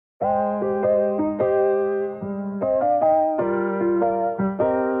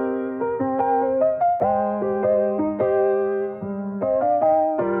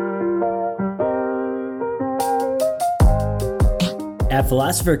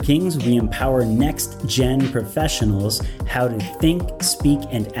Philosopher Kings, we empower next-gen professionals how to think, speak,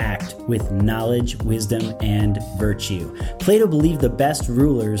 and act with knowledge, wisdom, and virtue. Plato believed the best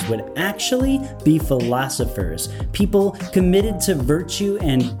rulers would actually be philosophers, people committed to virtue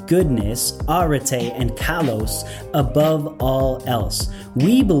and goodness, arete and kalos, above all else.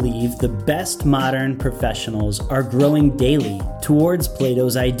 We believe the best modern professionals are growing daily towards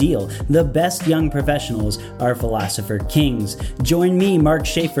Plato's ideal. The best young professionals are philosopher kings. Join me, Mark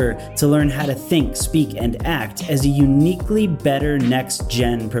Schaefer, to learn how to think, speak, and act as a uniquely better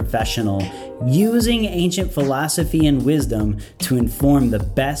next-gen professional, using ancient philosophy and wisdom to inform the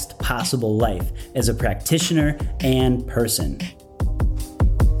best possible life as a practitioner and person.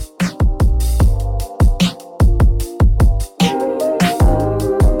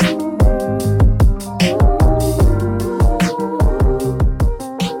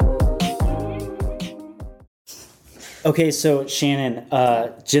 Okay, so Shannon,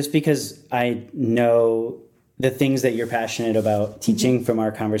 just because I know the things that you're passionate about teaching from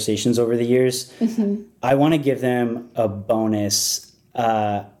our conversations over the years, I want to give them a bonus.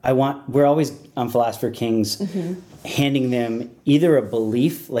 We're always on Philosopher Kings handing them either a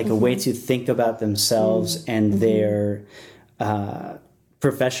belief, like a way to think about themselves and their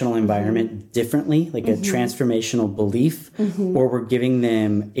professional environment differently, like a transformational belief, or we're giving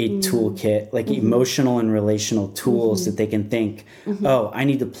them a toolkit, like emotional and relational tools that they can think, oh, I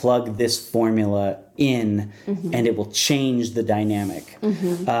need to plug this formula in and it will change the dynamic.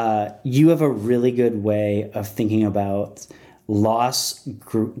 You have a really good way of thinking about loss,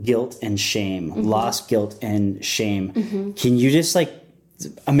 guilt, and shame. Loss, guilt, and shame. Can you just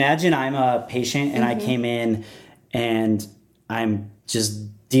imagine I'm a patient and I came in and I'm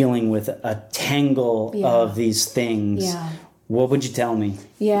just dealing with a tangle of these things. What would you tell me?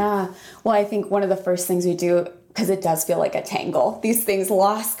 Yeah. Well, I think one of the first things we do, because it does feel like a tangle. These things,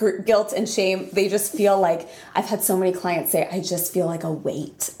 loss, guilt, and shame, they just feel like, I've had so many clients say, I just feel like a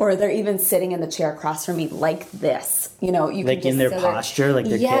weight. Or they're even sitting in the chair across from me like this. You know, you like can just in their posture, like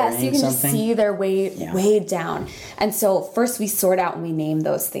they're carrying something? Yes, you can just see their weight weighed down. And so first we sort out and we name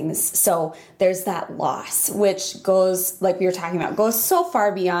those things. So there's that loss, which goes, like we were talking about, goes so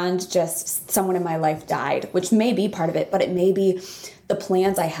far beyond just someone in my life died, which may be part of it, but it may be the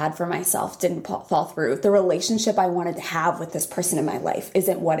plans I had for myself didn't fall through. The relationship I wanted to have with this person in my life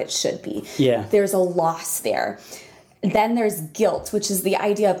isn't what it should be. There's a loss there. Then there's guilt, which is the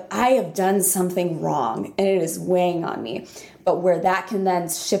idea of I have done something wrong and it is weighing on me. But where that can then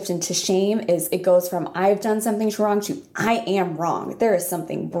shift into shame is it goes from I've done something wrong to I am wrong. There is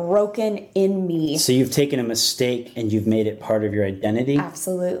something broken in me. So you've taken a mistake and you've made it part of your identity?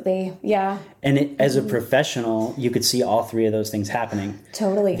 Absolutely. Yeah. And as a professional, you could see all three of those things happening.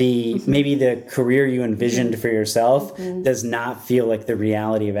 Totally. Maybe the career you envisioned for yourself does not feel like the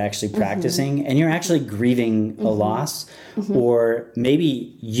reality of actually practicing, and you're actually grieving a loss. Or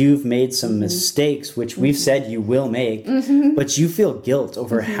maybe you've made some mistakes, which we've said you will make, but you feel guilt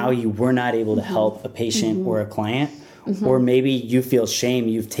over how you were not able to help a patient or a client. Or maybe you feel shame.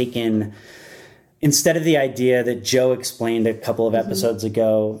 You've taken, instead of the idea that Joe explained a couple of episodes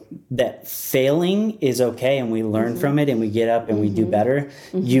ago, that failing is okay and we learn from it and we get up and we do better,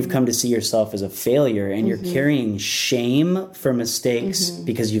 you've come to see yourself as a failure and you're carrying shame for mistakes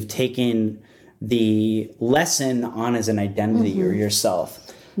because you've taken the lesson on as an identity or yourself.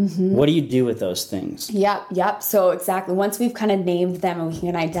 What do you do with those things? Yep. So exactly. Once we've kind of named them and we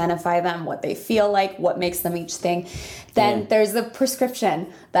can identify them, what they feel like, what makes them each thing, then there's the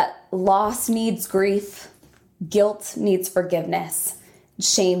prescription that loss needs grief, guilt needs forgiveness,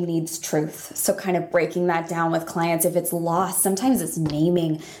 shame needs truth. So kind of breaking that down with clients. If it's loss, sometimes it's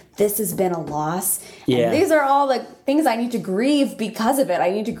naming this has been a loss. And these are all the things I need to grieve because of it. I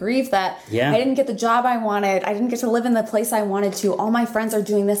need to grieve that I didn't get the job I wanted. I didn't get to live in the place I wanted to. All my friends are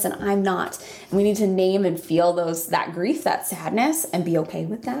doing this and I'm not. And we need to name and feel that grief, that sadness, and be okay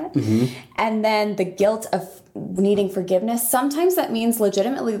with that. And then the guilt of needing forgiveness. Sometimes that means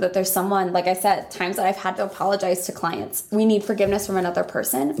legitimately that there's someone, like I said, times that I've had to apologize to clients. We need forgiveness from another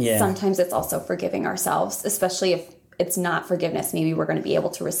person. Sometimes it's also forgiving ourselves, especially if it's not forgiveness maybe we're going to be able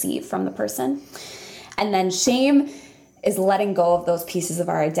to receive from the person. And then shame is letting go of those pieces of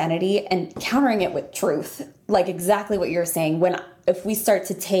our identity and countering it with truth. Like exactly what you're saying. If we start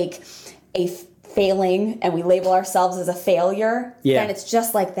to take a failing and we label ourselves as a failure, then it's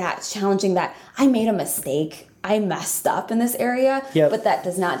just like that. It's challenging that I made a mistake. I messed up in this area, but that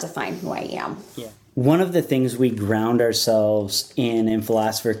does not define who I am. One of the things we ground ourselves in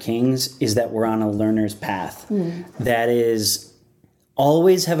Philosopher Kings is that we're on a learner's path. That is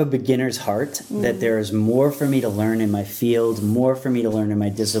always have a beginner's heart, that there is more for me to learn in my field, more for me to learn in my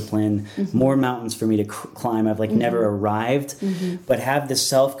discipline, more mountains for me to climb. I've never arrived, but have the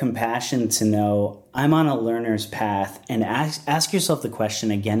self-compassion to know I'm on a learner's path, and ask yourself the question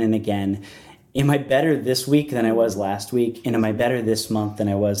again and again, am I better this week than I was last week? And am I better this month than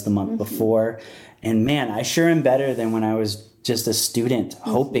I was the month before? And man, I sure am better than when I was just a student,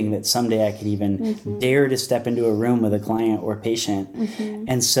 hoping that someday I could even dare to step into a room with a client or patient.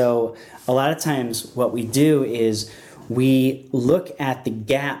 And so a lot of times what we do is we look at the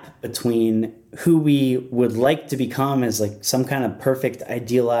gap between who we would like to become as like some kind of perfect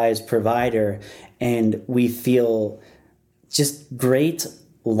idealized provider, and we feel just great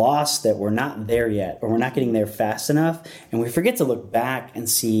loss that we're not there yet, or we're not getting there fast enough. And we forget to look back and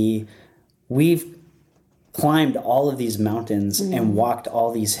see we've climbed all of these mountains and walked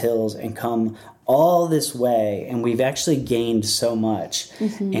all these hills and come all this way, and we've actually gained so much.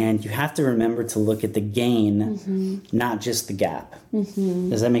 And you have to remember to look at the gain, not just the gap.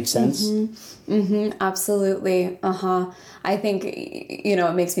 Does that make sense? Absolutely. I think,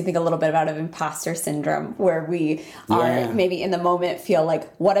 it makes me think a little bit about imposter syndrome, where we are maybe in the moment feel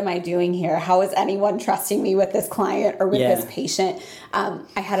like, what am I doing here? How is anyone trusting me with this client or with this patient?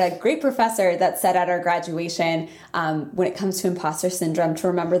 I had a great professor that said at our graduation, when it comes to imposter syndrome, to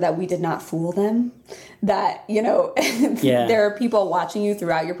remember that we did not fool them, that, there are people watching you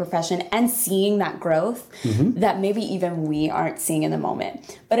throughout your profession and seeing that growth that maybe even we aren't seeing in the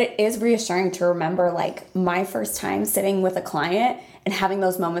moment. But it is reassuring to remember, like, my first time sitting with a client and having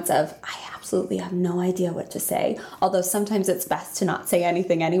those moments of, I absolutely have no idea what to say. Although sometimes it's best to not say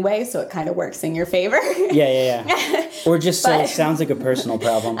anything anyway, so it kind of works in your favor. Or just say it sounds like a personal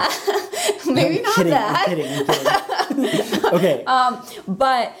problem. Maybe I'm not kidding, that. I'm kidding. Okay.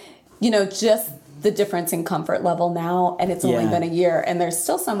 But, just the difference in comfort level now, and it's only been a year, and there's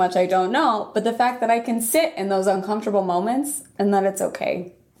still so much I don't know, but the fact that I can sit in those uncomfortable moments and that it's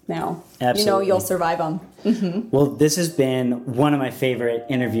okay now. Absolutely. You'll survive them. Well, this has been one of my favorite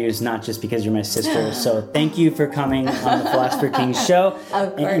interviews, not just because you're my sister. So thank you for coming on the Philosopher King show.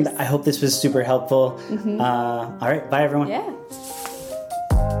 Of course. And I hope this was super helpful. All right. Bye, everyone. Yeah.